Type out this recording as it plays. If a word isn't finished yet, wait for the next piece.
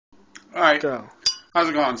Alright, Go. how's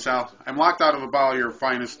it going, Sal? I'm locked out of a bottle of your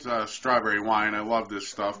finest strawberry wine. I love this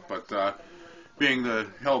stuff, but being the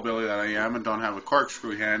hillbilly that I am and don't have a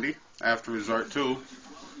corkscrew handy, I have to resort to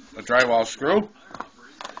a drywall screw,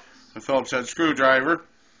 a Phillips head screwdriver,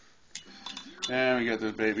 and we get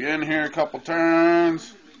this baby in here a couple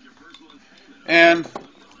turns, and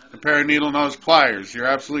a pair of needle nose pliers. You're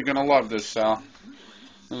absolutely going to love this, Sal.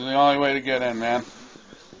 This is the only way to get in, man.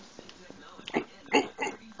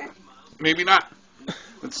 Maybe not.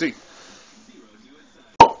 Let's see.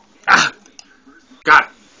 Ah, got it.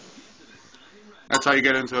 That's how you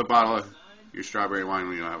get into a bottle of your strawberry wine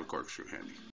when you don't have a corkscrew handy.